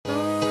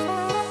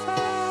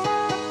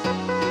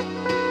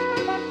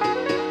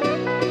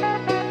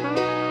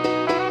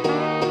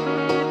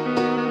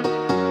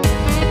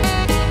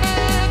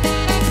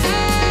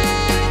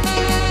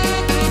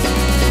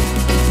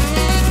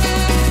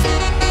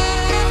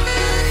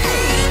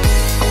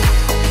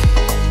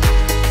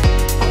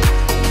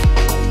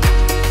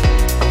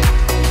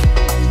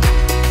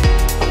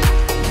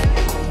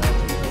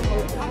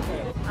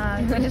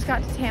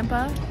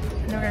Tampa,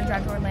 and then we're gonna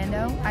drive to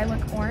Orlando. I look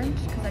orange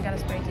because I got a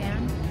spray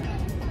tan.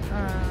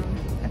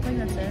 I think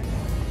that's it.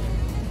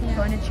 Yeah.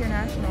 Going to cheer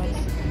nationals.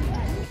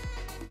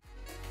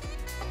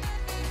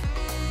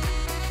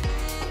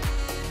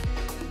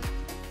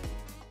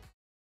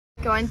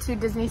 Going to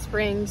Disney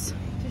Springs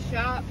to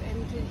shop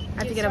and to I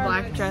have to get a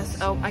black dress.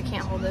 Oh, I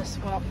can't hold this.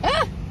 Well,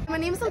 my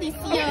name is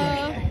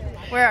Alicia.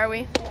 Where are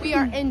we? We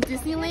are in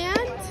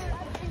Disneyland.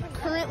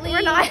 Currently,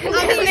 we're not in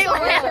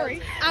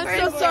Disneyland. I'm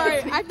so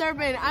sorry. I've never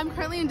been. I'm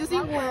currently in Disney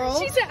World.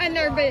 She said I've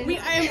never been. We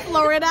are in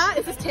Florida.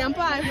 Is this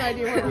Tampa? I have no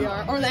idea where we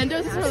are. Orlando?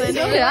 Is this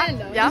Orlando?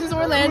 Yeah. Yeah. This is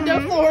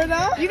Orlando,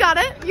 Florida. You got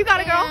it. You got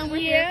it, girl. And we're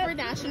here for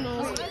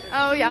nationals.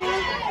 Oh, yeah.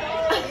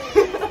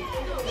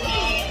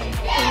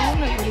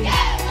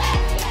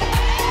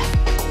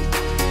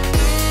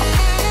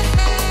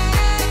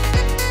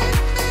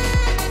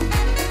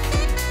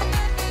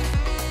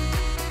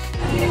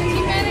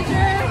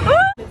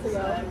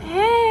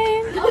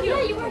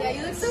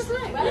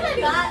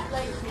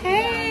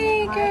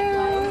 Hey,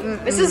 girl.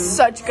 This is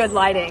such good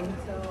lighting.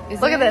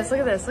 Look at this. Look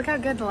at this. Look how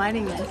good the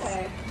lighting is.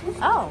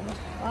 Oh,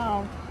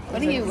 wow.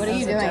 What are you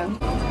doing?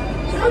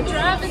 Oh,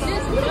 Travis is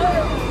good.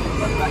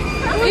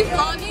 Are we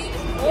vlogging?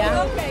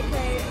 Yeah. Okay,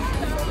 great.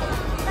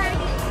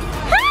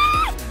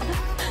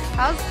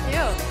 That was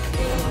cute.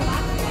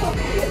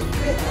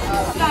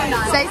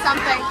 Say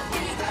something.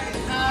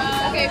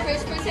 Okay,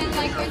 first pretend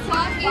like we're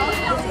talking.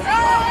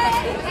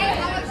 Hey,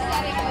 how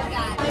upsetting was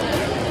that?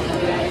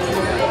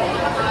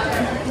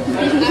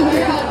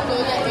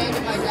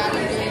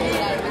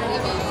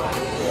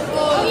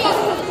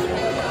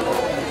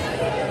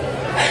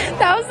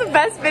 That was the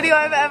best video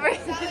I've ever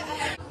seen.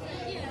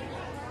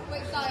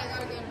 Wait, sorry,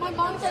 my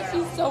mom said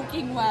she's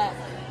soaking wet.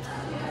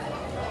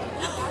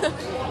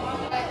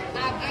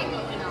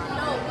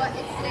 No, but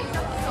it stays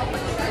up so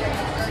much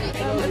dirty.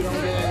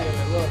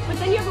 But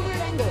then you have a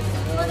weird angle.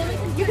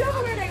 You do have a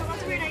weird angle.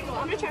 That's a weird angle.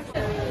 I'm gonna try.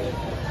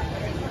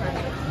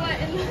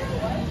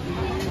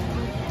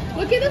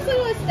 Look at this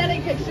little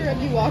aesthetic picture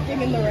of you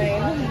walking in the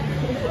rain.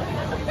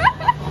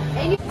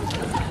 And you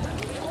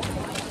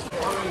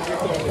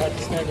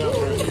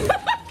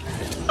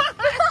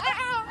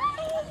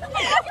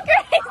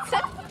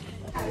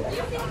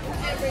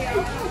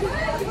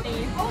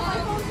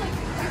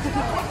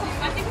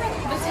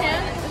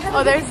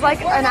Oh, there's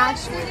like an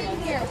actual.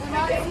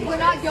 We're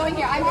not going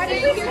here. I'm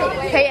staying here.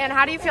 Peyton,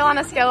 how do you feel on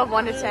a scale of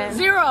 1 to 10?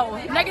 0,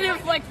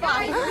 negative like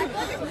 5.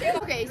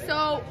 Okay,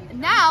 so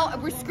now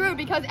we're screwed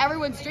because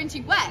everyone's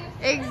drenching wet.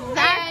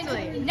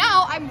 Exactly. And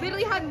now I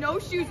literally have no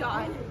shoes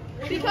on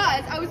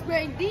because I was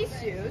wearing these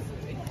shoes,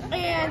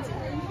 and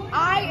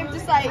I am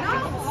just like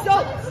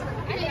soaked.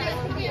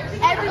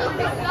 Everything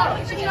is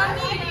soaked. You know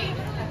what I mean?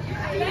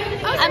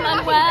 I'm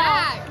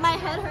unwell. My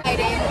head hurts.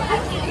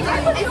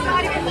 It's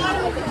not even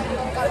that.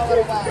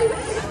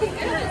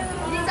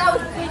 Means I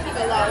was thinking a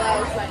lot while I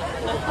was running.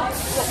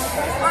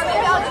 Or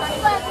maybe I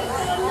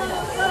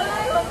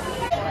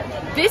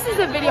was This is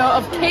a video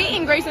of Kate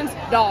and Grayson's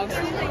dogs.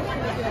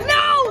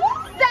 No!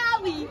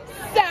 Sally!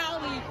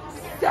 Sally!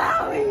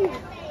 Sally!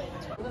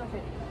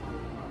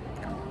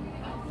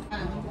 I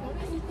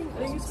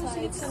think you're supposed to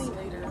get Sunny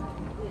later.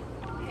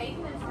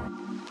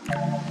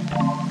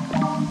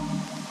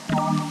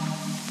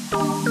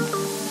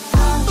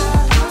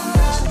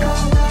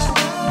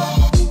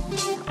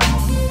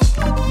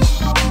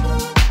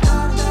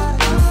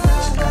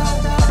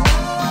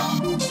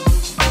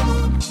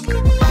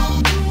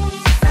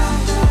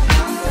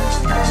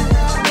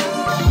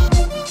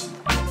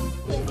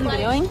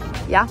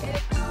 Yeah.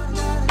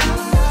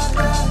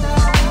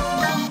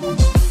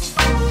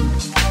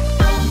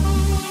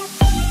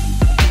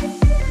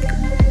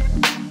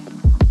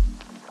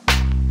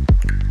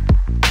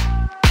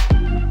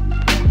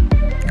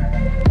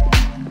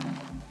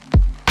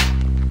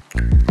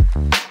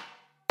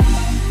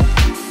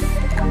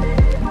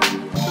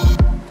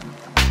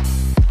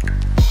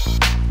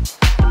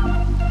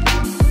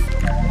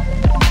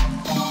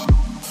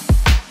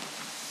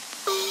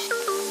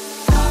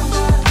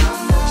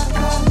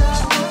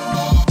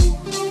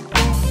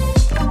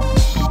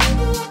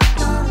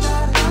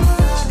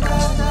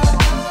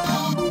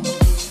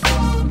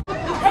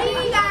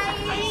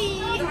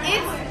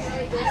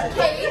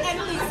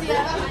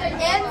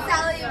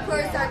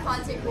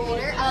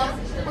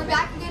 We're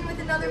back again with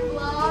another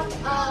vlog.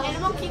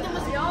 Animal Kingdom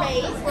was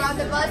great. We're on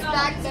the bus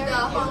back to the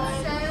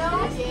homestay.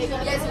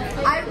 Yes,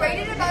 I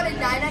rated it about a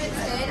 9 out of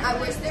 10. I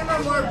wish there were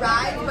more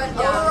rides, but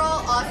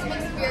overall, awesome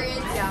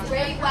experience.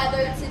 Great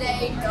weather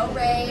today, no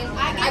rain.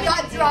 I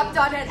got dropped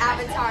on an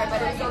Avatar,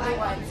 but it was only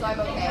one, so I'm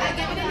okay. I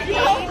give it an 8.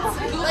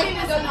 Like,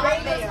 the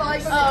rain was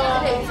falling from the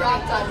top and it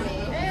dropped on me.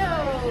 Ew.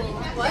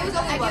 It was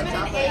only one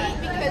drop. I give it an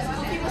 8 because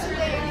Goofy was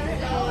there.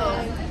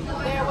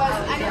 There was,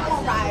 I didn't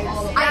want rides.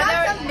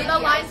 The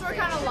lines were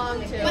kind of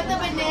long too. But the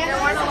bananas, there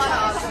weren't a lot of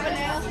options.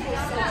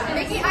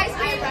 Mickey ice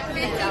cream,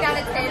 15 out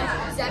of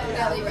 10,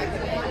 definitely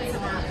recommend.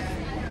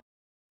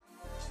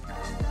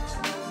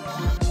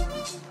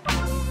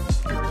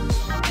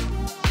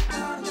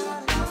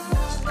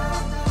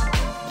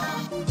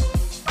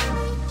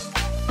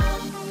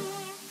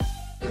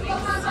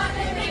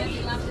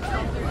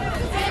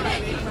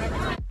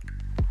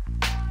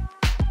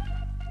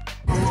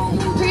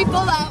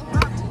 Full out.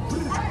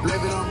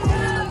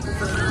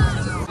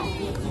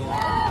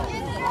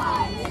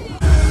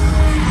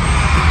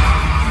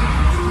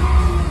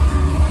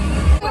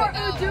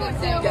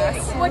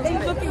 Yes. What you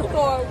looking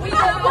for? We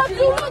got what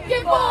you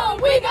looking for.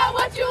 We got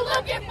what you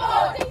looking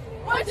for.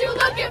 What you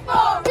looking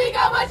for? We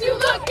got what you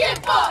looking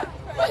for.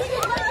 What you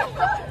looking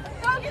for?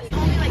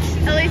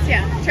 Alicia,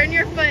 turn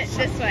your foot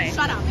this way.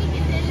 Shut up.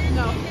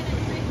 No.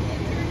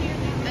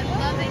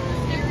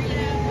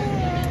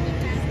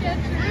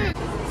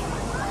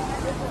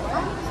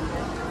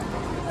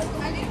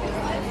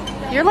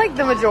 You're like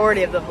the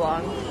majority of the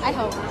vlog. I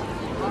hope.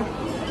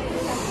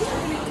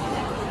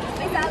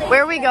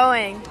 Where are we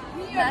going?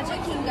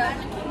 Magic Kingdom.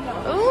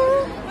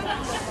 Ooh.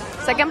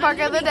 Second park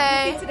of the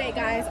day. Today,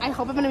 guys. I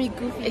hope I'm gonna be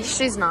goofy.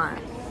 She's not.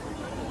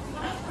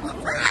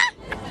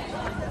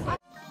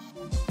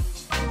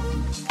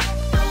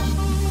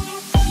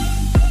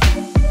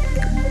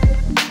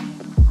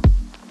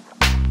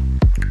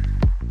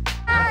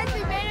 Guys,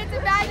 we made it to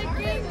Magic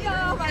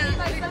Kingdom.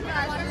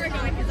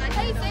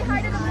 Hey, say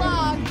hi to the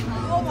vlog.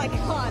 Oh my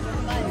god,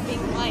 I'm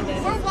being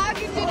blinded. We're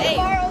walking to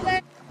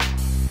Tomorrowland.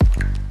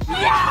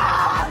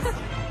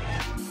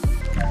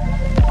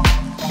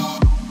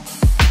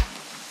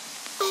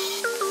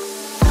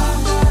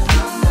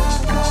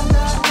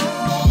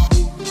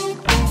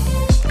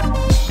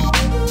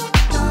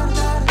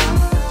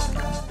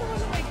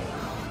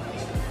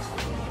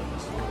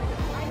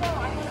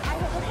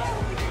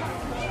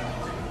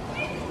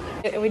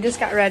 We just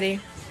got ready.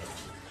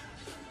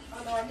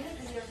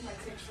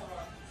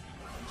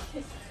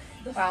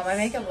 Wow, my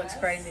makeup looks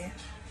crazy.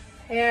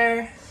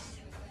 Hair.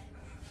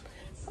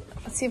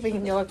 Let's see if we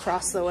can go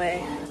across the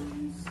way.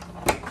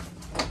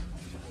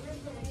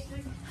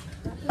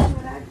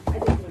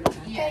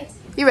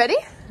 You ready?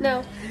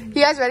 No.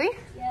 You guys ready?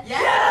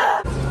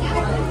 Yeah.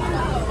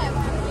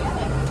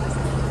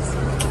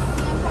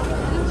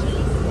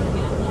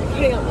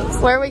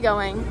 Where are we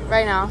going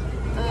right now?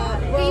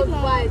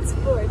 Worldwide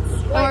sports.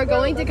 We're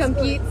going to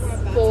compete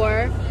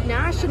for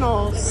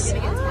nationals.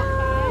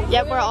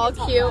 Yep, we're all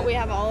cute. We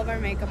have all of our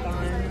makeup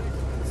on.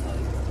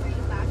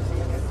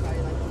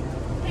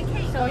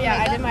 So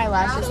yeah, I did my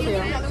lashes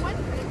too.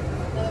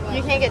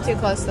 You can't get too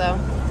close though.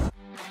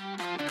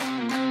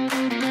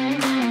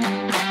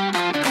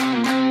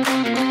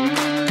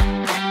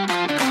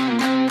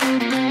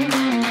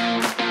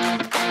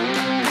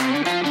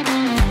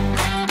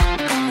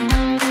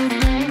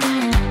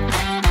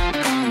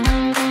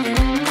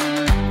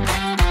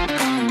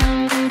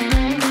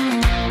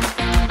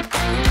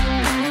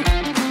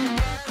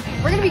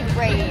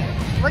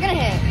 We're gonna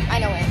hit. I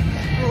know it.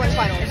 We're going to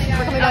finals.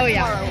 We're coming back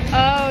tomorrow.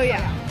 Oh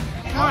yeah.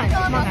 Come on,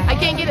 come on. I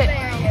can't get it.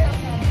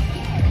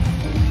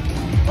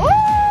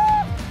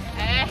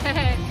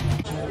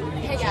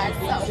 Hey guys,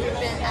 so we've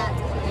been at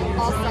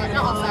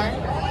All-Star,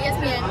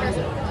 ESPN for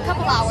a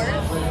couple hours.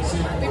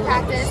 We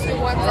practiced, we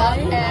warmed up,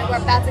 and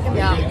we're about to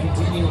compete.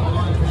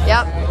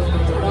 Yep.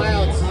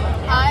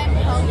 I'm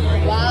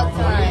hungry. Wild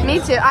time. Me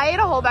too. I ate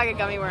a whole bag of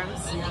gummy worms.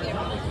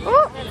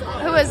 Ooh,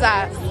 who is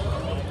that?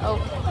 Oh.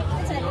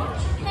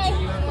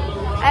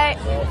 Hey.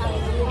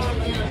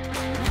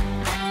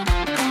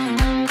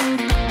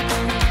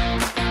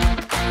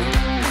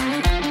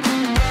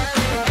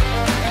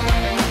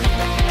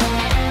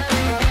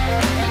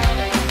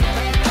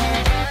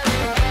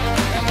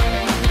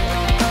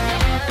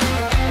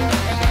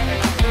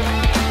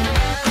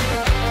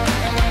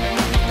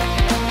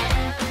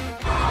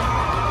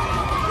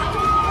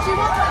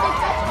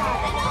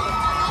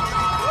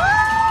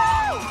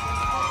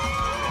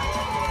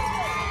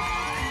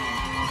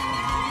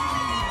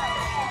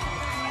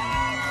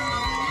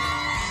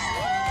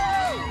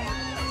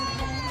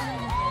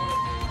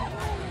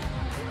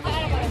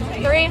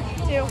 Three,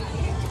 two.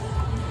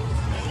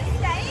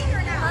 Staying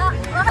or not?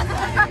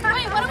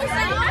 Wait, what are we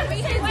saying?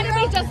 What did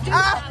we just do,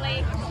 Molly?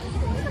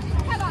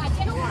 Come on,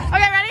 take a walk.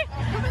 Okay, ready?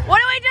 What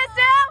did we just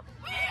do?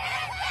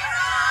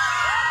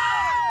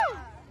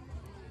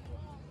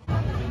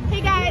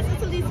 Hey guys,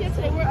 it's Alicia.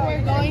 Today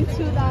we're going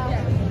to the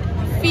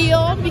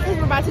field because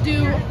we're about to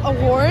do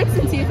awards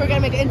and see if we're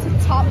gonna make it into the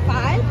top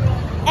 5.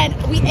 And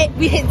we hit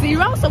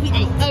 0, so we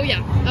ate. Oh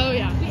yeah, oh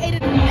yeah. We ate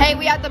it. Hey,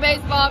 we at the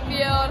baseball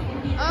field.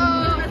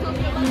 Oh.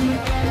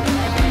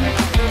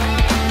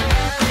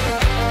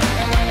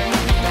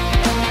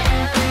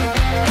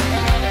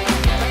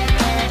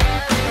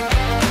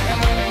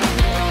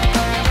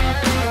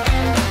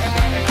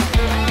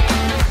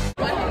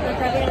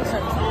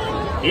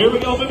 Here we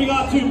go, moving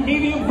on to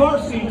medium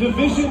varsity,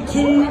 Division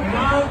II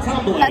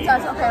non-tumbling.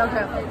 That's us.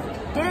 Okay.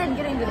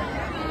 Get in.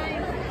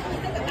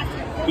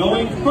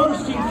 Going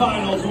first in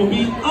finals will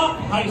be Up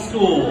High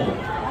School.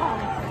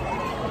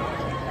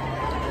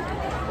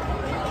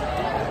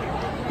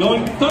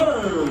 Going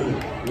third,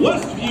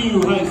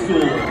 Westview High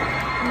School.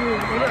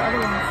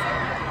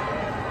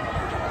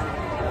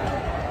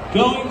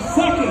 Going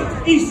second,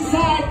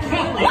 Eastside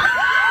Catholic.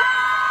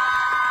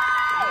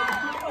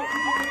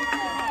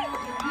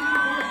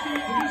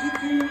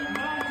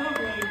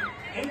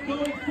 And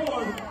going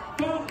fourth,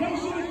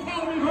 Foundation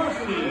Academy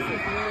Varsity.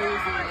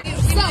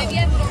 So,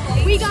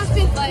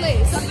 5th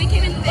place. So we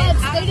came in But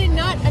they did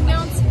not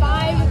announce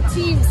 5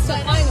 teams to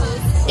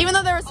finals. Even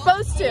though they were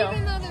supposed to.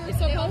 Even though they were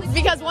supposed to.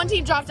 Because one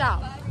team dropped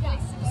out.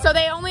 Yes. So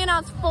they only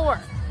announced 4.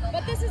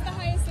 But this is the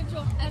highest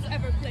Central has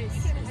ever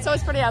placed. So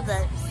it's pretty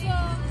epic. So,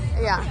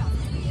 Yeah.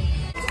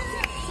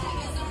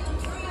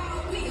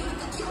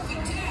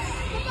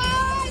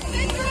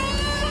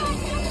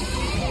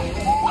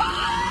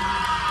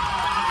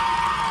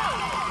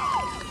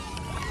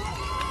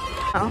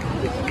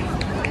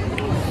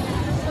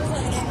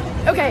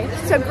 Okay,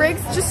 so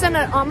Griggs just sent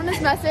an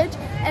ominous message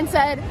and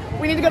said,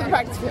 we need to go to the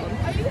practice field.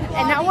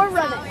 And now we're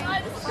running.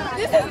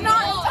 this is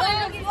not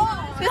time to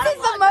vlog. This is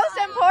the most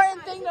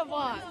important thing to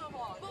vlog.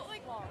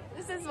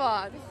 This is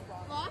vlog.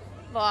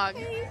 Vlog.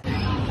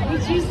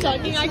 She's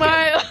talking. I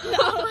Smile.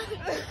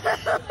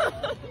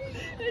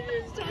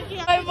 She's talking.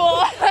 My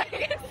vlog.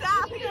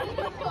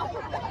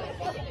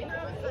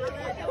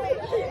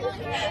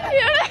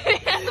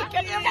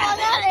 Can you vlog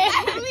that in?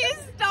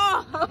 Please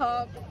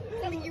stop.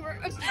 You were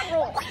a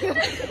troll.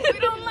 We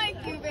don't like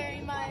you very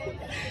much.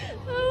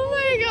 Oh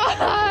my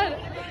god.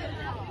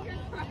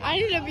 I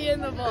need to be in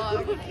the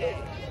vlog. Okay.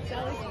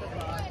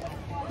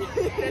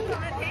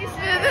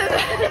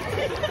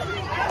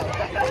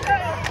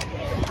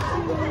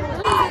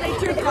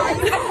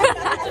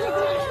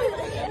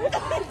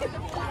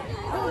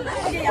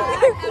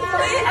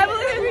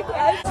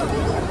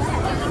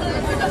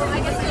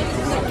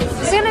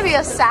 It's gonna be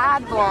a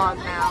sad vlog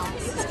now.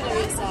 It's gonna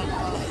be a sad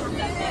vlog.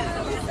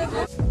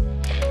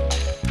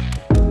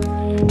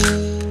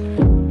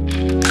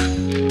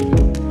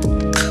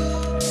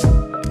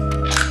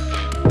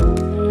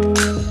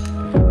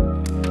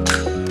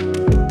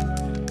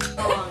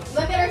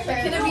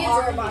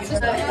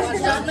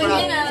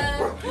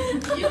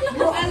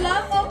 I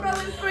love Oprah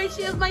Winfrey.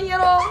 She is my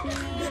hero.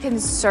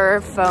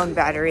 Conserve phone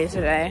battery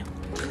today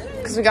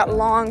because we got a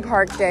long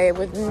park day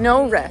with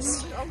no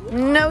rest,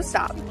 no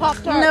stop,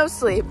 no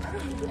sleep.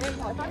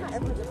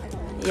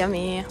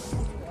 Yummy.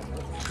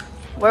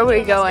 Where are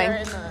we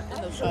going?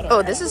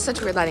 Oh, this is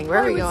such weird lighting. Where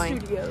are we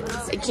going?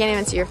 I can't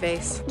even see your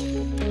face.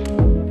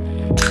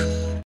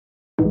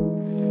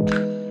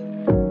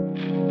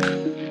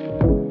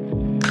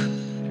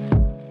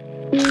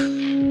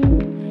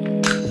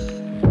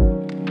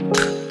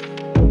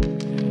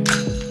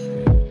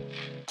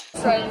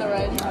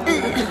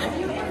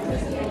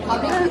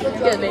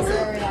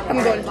 I'm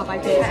going to Popeye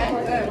Cave.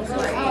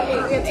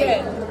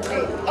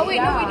 Oh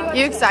wait, no, we do.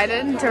 You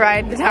excited to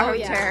ride the Tower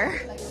of Terror?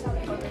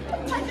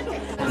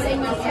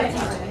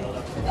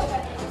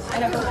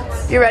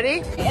 You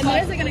ready? And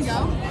where is it gonna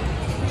go?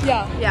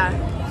 Yeah. Yeah.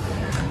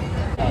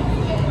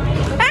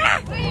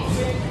 Ah!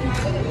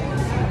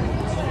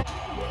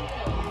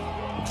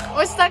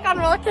 We're stuck on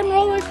Rock and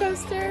Roller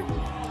Coaster.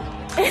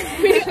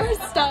 We were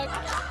stuck.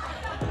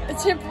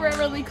 It's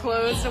temporarily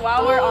closed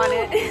while we're on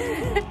it.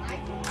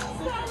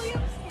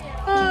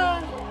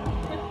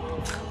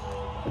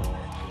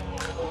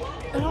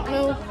 I don't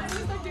know.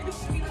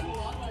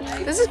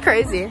 This is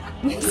crazy.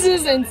 This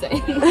is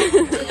insane.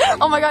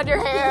 Oh my god, your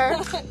hair.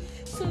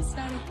 So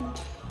sad.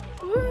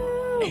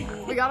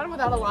 Woo. We got it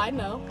without a line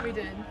though. We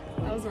did.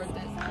 That was worth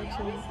it,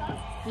 actually.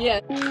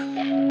 Yeah.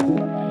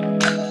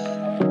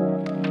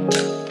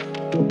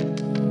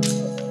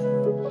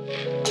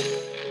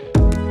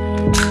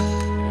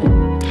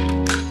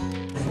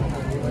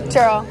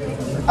 Cheryl.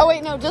 Oh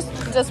wait, no,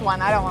 just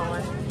one. I don't want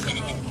one.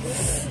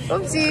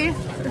 Oopsie.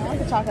 I want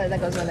the chocolate that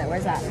goes with it.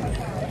 Where's that?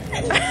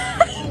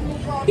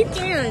 You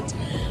can't.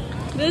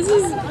 This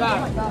is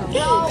bad.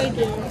 Thank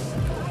you.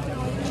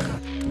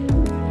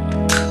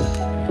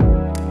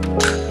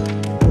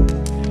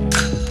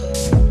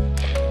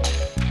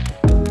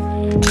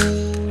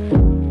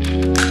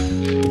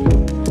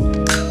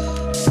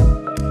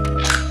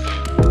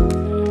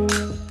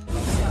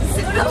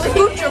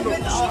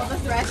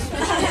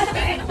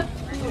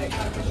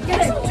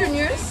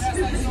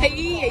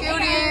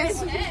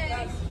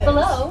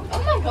 Hello. Oh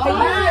my god.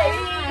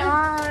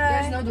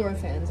 Hi. There's no Dora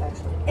fans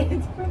actually.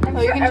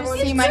 Oh, you can just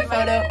see my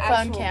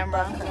phone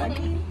camera.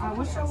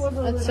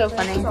 That's so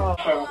funny. We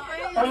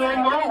are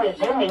now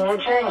resuming our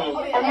journey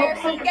and will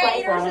take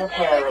flight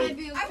momentarily.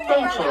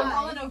 Thank you.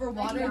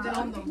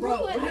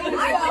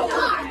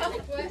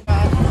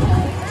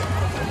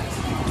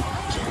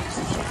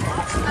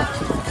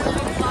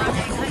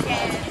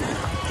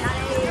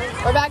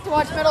 We're back to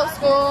watch middle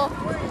school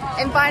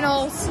in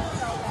finals.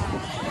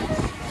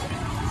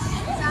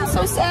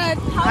 So sad.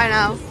 I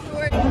know.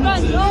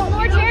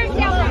 More chairs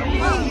down there.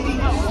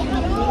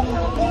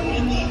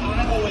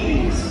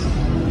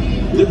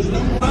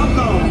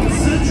 Welcome,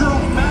 Central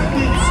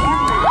Magnet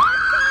School.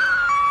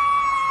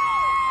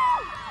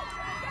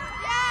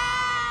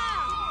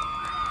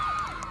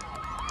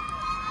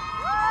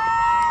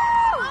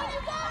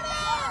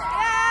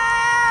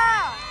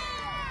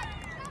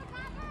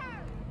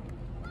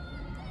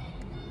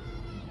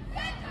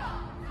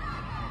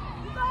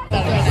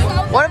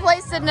 What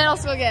place did middle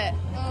school get?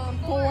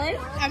 4th.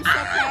 I'm so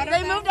proud of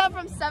They them. moved up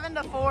from 7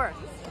 to 4.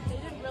 They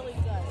did really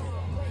good.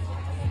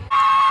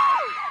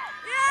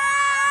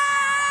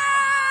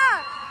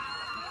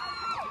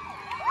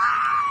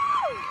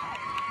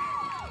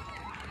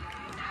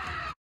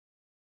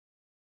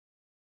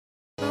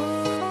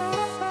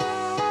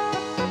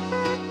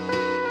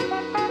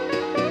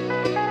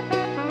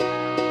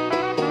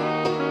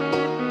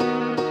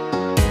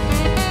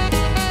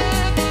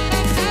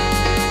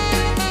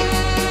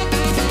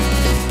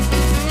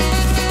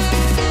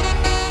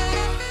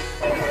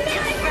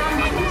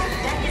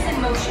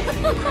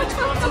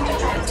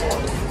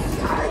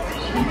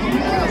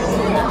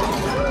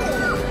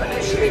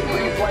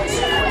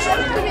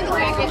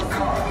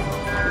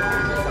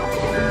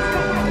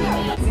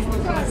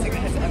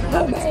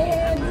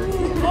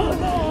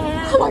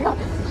 my god.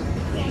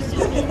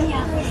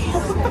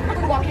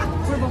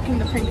 We're walking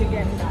the prank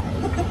again, guys.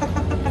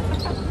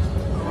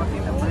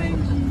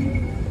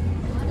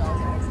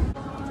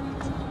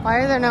 Why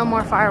are there no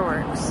more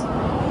fireworks?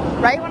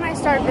 Right when I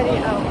start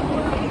video.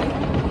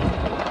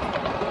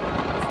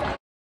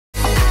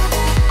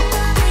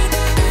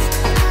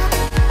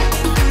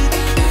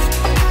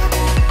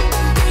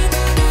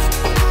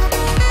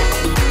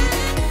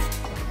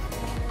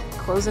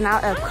 Closing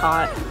out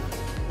Epcot.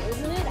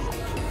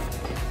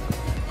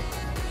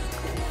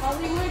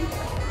 Hollywood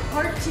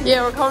Part 2.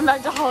 Yeah, we're coming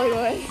back to Hollywood.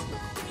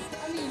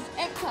 I mean,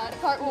 Epcot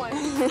Part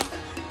 1.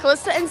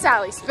 Calista and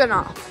Sally spin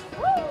off.